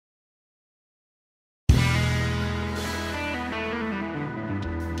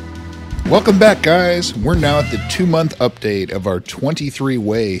Welcome back, guys. We're now at the 2-month update of our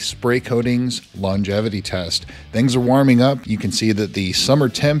 23-way spray coatings longevity test. Things are warming up. You can see that the summer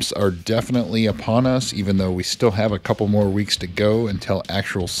temps are definitely upon us, even though we still have a couple more weeks to go until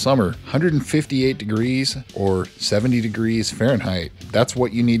actual summer. 158 degrees or 70 degrees Fahrenheit. That's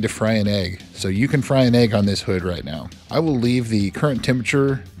what you need to fry an egg. So you can fry an egg on this hood right now. I will leave the current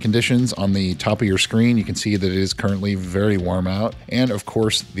temperature conditions on the top of your screen. You can see that it is currently very warm out. And of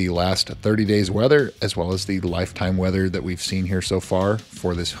course, the last 30 days weather, as well as the lifetime weather that we've seen here so far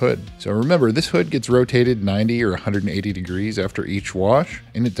for this hood. So remember, this hood gets rotated 90 or 180 degrees after each wash,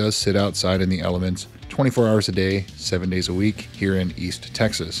 and it does sit outside in the elements 24 hours a day, 7 days a week here in East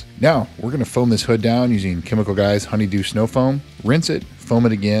Texas. Now, we're gonna foam this hood down using Chemical Guy's Honeydew Snow Foam, rinse it, foam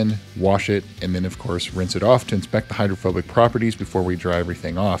it again, wash it, and then of course rinse it off to inspect the hydrophobic properties before we dry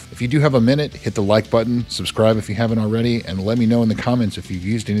everything off. If you do have a minute, hit the like button, subscribe if you haven't already, and let me know in the comments if you've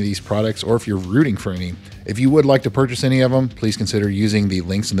used any of these products or if you're rooting for any. If you would like to purchase any of them, please consider using the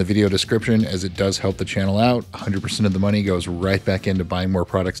links in the video description, as it does help the channel out. 100% of the money goes right back into buying more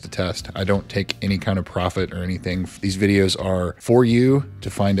products to test. I don't take any kind of profit or anything. These videos are for you to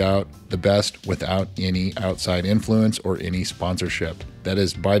find out the best without any outside influence or any sponsorship. That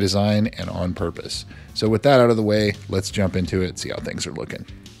is by design and on purpose. So with that out of the way, let's jump into it, see how things are looking.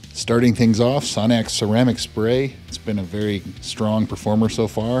 Starting things off, Sonax ceramic spray. It's been a very strong performer so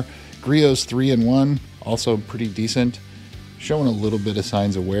far. Griot's 3-in-1, also pretty decent. Showing a little bit of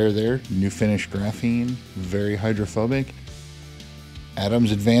signs of wear there. New finish graphene, very hydrophobic.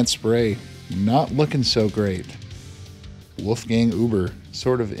 Adams Advanced Spray, not looking so great. Wolfgang Uber,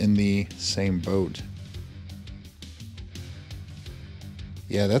 sort of in the same boat.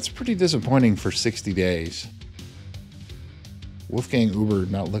 Yeah, that's pretty disappointing for 60 days. Wolfgang Uber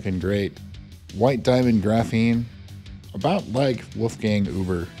not looking great. White Diamond Graphene, about like Wolfgang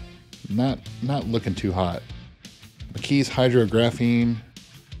Uber, not looking too hot. McKee's Hydro Graphene,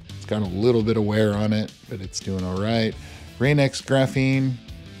 it's got a little bit of wear on it, but it's doing all right. Rain-X Graphene,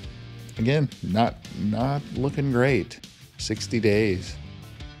 again, not looking great. 60 days.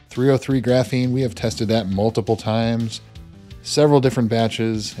 303 Graphene, we have tested that multiple times, several different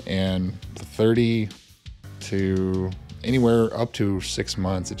batches, and 30 to anywhere up to 6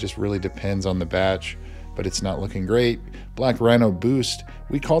 months. It just really depends on the batch, but it's not looking great. Black Rhino Boost,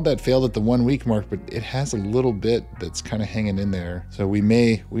 we called that failed at the 1 week mark, but it has a little bit that's kind of hanging in there. So we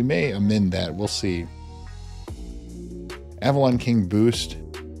may amend that, we'll see. Avalon King Boost,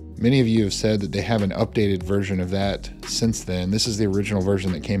 many of you have said that they have an updated version of that since then. This is the original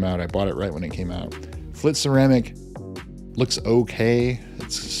version that came out. I bought it right when it came out. Flit Ceramic looks okay.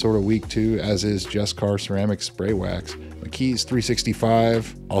 It's sort of weak too, as is Just Car Ceramic Spray Wax. McKee's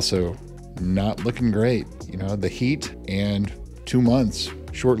 365, also not looking great. You know, the heat and 2 months,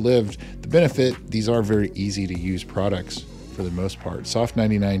 short-lived. The benefit, these are very easy to use products for the most part. Soft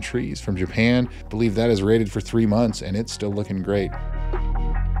 99 Trees from Japan, I believe that is rated for 3 months and it's still looking great.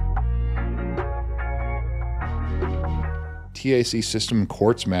 TAC System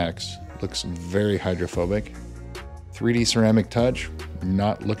Quartz Max looks very hydrophobic. 3D Ceramic Touch,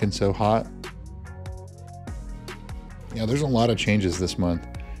 not looking so hot. Yeah, there's a lot of changes this month.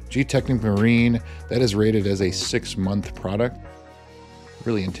 G-Technic Marine, that is rated as a 6-month product.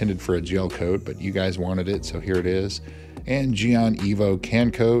 Really intended for a gel coat, but you guys wanted it, so here it is. And Geon Evo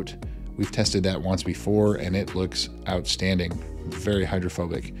Can Coat, we've tested that once before and it looks outstanding. Very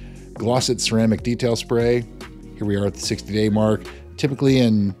hydrophobic. Glossit Ceramic Detail Spray, here we are at the 60-day mark. Typically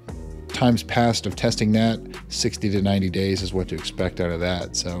in times past of testing that, 60 to 90 days is what to expect out of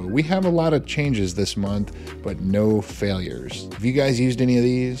that. So we have a lot of changes this month, but no failures. Have you guys used any of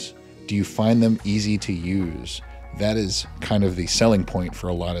these? Do you find them easy to use? That is kind of the selling point for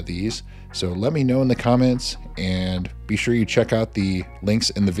a lot of these. So let me know in the comments, and be sure you check out the links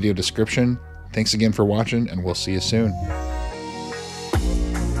in the video description. Thanks again for watching, and we'll see you soon.